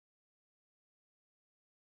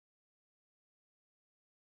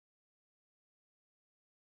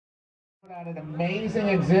At an amazing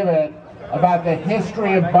exhibit about the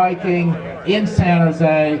history of biking in San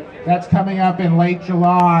Jose. That's coming up in late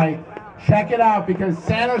July. Check it out because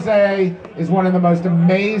San Jose is one of the most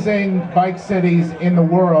amazing bike cities in the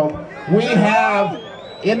world. We have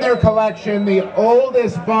in their collection the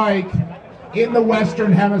oldest bike in the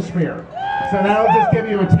Western Hemisphere. So that'll just give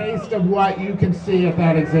you a taste of what you can see at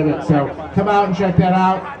that exhibit. So come out and check that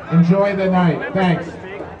out. Enjoy the night. Thanks.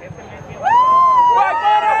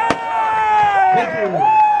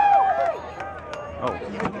 Oh.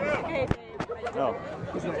 No.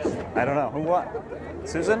 I don't know. Who won?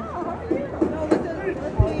 Susan?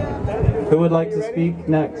 Who would like to speak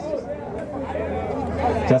next?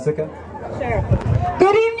 Jessica? Sure.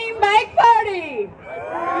 Good evening, bike party!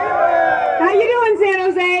 How you doing, San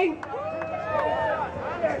Jose?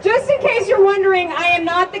 Just in case you're wondering, I am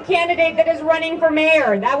not the candidate that is running for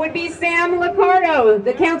mayor. That would be Sam Liccardo,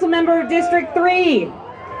 the council member of District 3.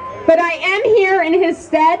 But I am here in his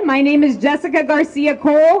stead. My name is Jessica Garcia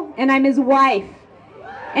Cole, and I'm his wife.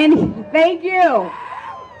 And thank you.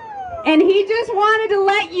 And he just wanted to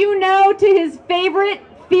let you know, to his favorite,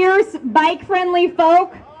 fierce, bike-friendly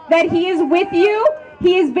folk, that he is with you.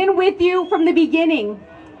 He has been with you from the beginning.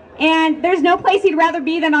 And there's no place he'd rather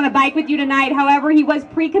be than on a bike with you tonight. However, he was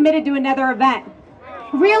pre-committed to another event.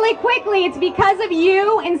 Really quickly, it's because of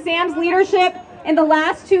you and Sam's leadership in the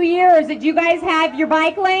last 2 years that you guys have your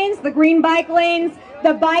bike lanes, the green bike lanes,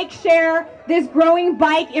 the bike share, this growing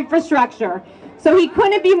bike infrastructure. So he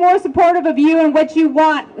couldn't be more supportive of you and what you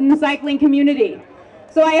want in the cycling community.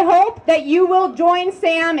 So I hope that you will join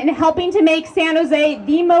Sam in helping to make San Jose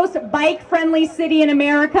the most bike-friendly city in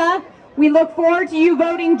America. We look forward to you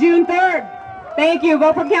voting June 3rd. Thank you.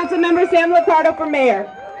 Vote for Councilmember Sam Liccardo for mayor.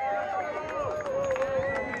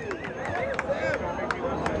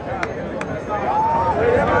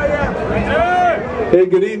 Hey,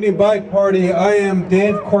 good evening, bike party. I am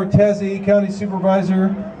Dave Cortese, County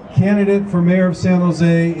Supervisor, candidate for Mayor of San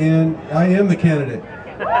Jose, and I am the candidate.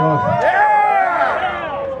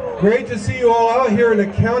 Great to see you all out here in the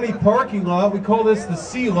county parking lot. We call this the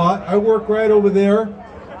C lot. I work right over there,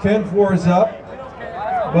 10 floors up.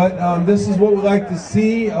 But this is what we like to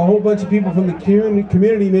see, a whole bunch of people from the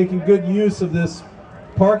community making good use of this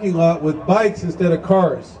parking lot with bikes instead of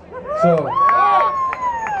cars. So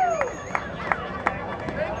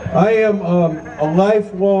I am a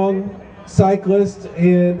lifelong cyclist,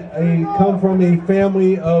 and I come from a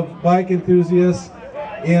family of bike enthusiasts,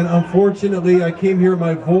 and unfortunately I came here in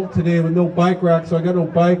my Volt today with no bike rack, so I got no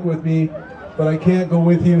bike with me, but I can't go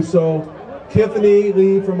with you. So Tiffany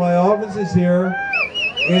Lee from my office is here,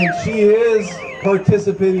 and she is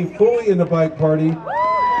participating fully in the bike party.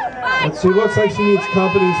 And she looks like she needs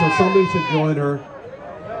company, so somebody should join her.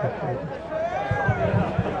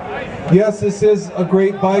 Yes, this is a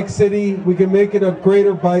great bike city. We can make it a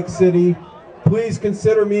greater bike city. Please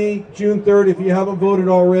consider me June 3rd if you haven't voted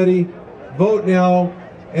already. Vote now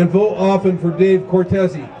and vote often for Dave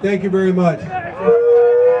Cortese. Thank you very much.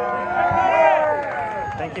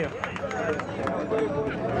 Thank you.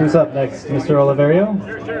 Who's up next? Mr. Oliverio?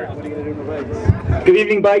 Sure. Good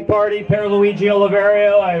evening, bike party. Pierluigi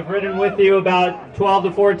Oliverio. I've ridden with you about 12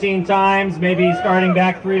 to 14 times, maybe starting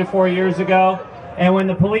back 3 to 4 years ago. And when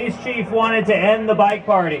the police chief wanted to end the bike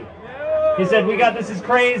party, he said, this is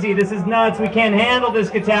crazy, this is nuts, we can't handle this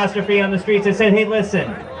catastrophe on the streets. I said, hey,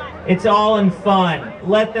 listen, it's all in fun.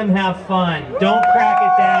 Let them have fun. Don't crack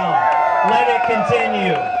it down. Let it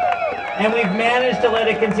continue. And we've managed to let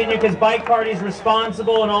it continue because Bike Party is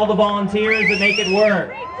responsible and all the volunteers that make it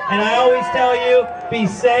work. And I always tell you, be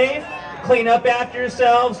safe, clean up after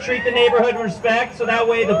yourselves, treat the neighborhood with respect, so that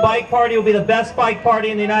way the Bike Party will be the best bike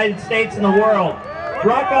party in the United States and the world.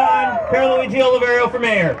 Rock on, Pierluigi Oliverio for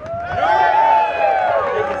mayor.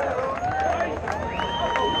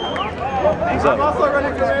 I'm also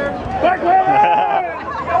running for mayor.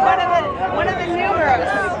 One of the numerous.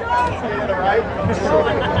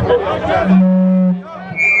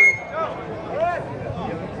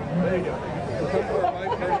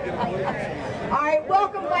 All right,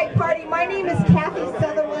 welcome, bike party. My name is Kathy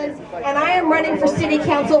Sutherland, and I am running for city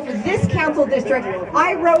council for this council district.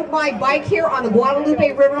 I rode my bike here on the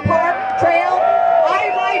Guadalupe River Park Trail. I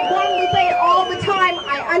ride Guadalupe all the time.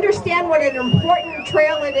 I understand what an important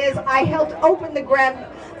trail it is. I helped open the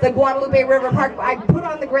Guadalupe River Park. I put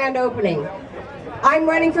on the grand opening. I'm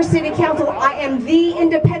running for city council. I am the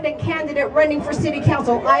independent candidate running for city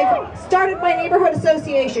council. I've started my neighborhood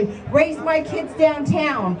association, raised my kids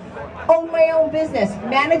downtown, owned my own business,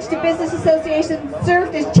 managed a business association,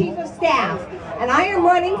 served as chief of staff. And I am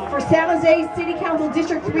running for San Jose City Council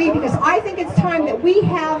District 3 because I think it's time that we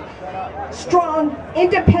have strong,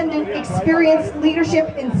 independent, experienced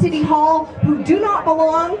leadership in City Hall who do not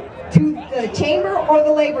belong to the chamber or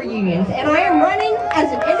the labor unions. And I am running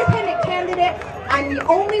as an independent candidate. I'm the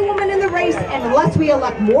only woman in the race, and unless we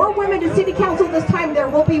elect more women to City Council this time, there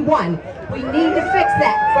will be one. We need to fix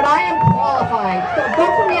that, but I am qualified. So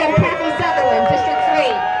vote for me. I'm Kathy Sutherland, District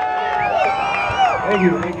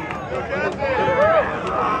 3.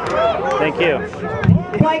 Thank you.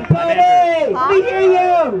 Bike party! We hear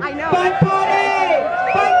you! I know. Bike party!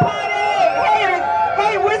 Bike party!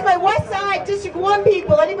 Hey, where's my West Side District 1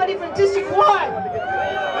 people? Anybody from District 1?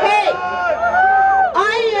 Hey!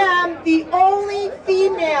 I am the only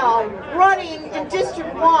female running in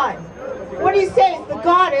District 1. What do you say? It's the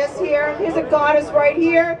goddess here. Here's a goddess right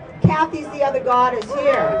here. Kathy's the other goddess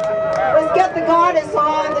here. Let's get the goddess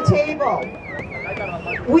on the table.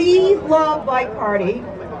 We love Bike Party,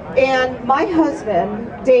 and my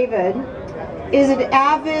husband, David, is an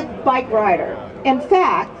avid bike rider. In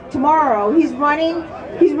fact, tomorrow he's riding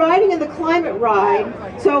in the climate ride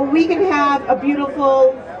so we can have a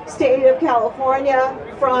beautiful state of California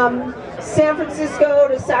from San Francisco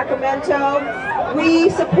to Sacramento.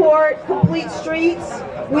 We support complete streets.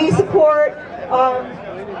 We support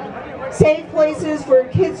safe places for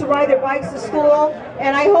kids to ride their bikes to school.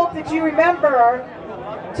 And I hope that you remember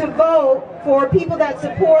to vote for people that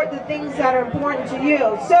support the things that are important to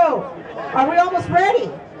you. So, are we almost ready?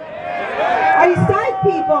 Are you psyched,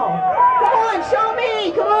 people? Come on, show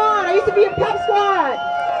me. Come on. I used to be a pep squad.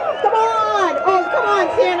 Come on. Oh, come on,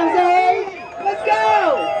 San Jose. Let's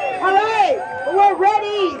go. All right. We're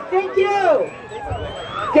ready. Thank you.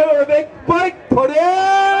 Give her a big bike party!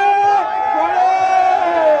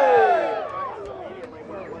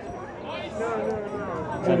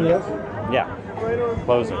 Yeah.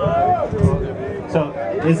 Closing. So,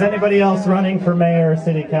 is anybody else running for mayor or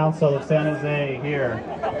city council of San Jose here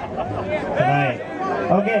tonight?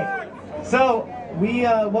 Okay, so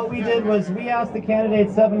what we did was we asked the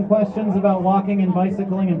candidates 7 questions about walking and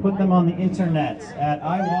bicycling and put them on the internet at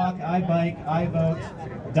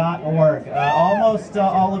iwalk.ivote.org. Almost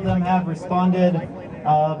all of them have responded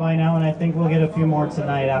by now, and I think we'll get a few more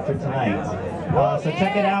tonight after tonight. So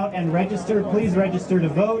check it out and register. Please register to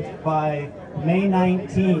vote by May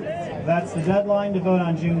 19th. That's the deadline to vote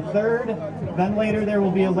on June 3rd. Then later there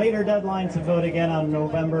will be a later deadline to vote again on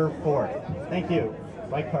November 4th. Thank you.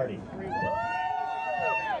 Bike Party.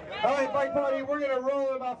 All right, Bike Party, we're going to roll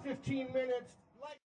in about 15 minutes.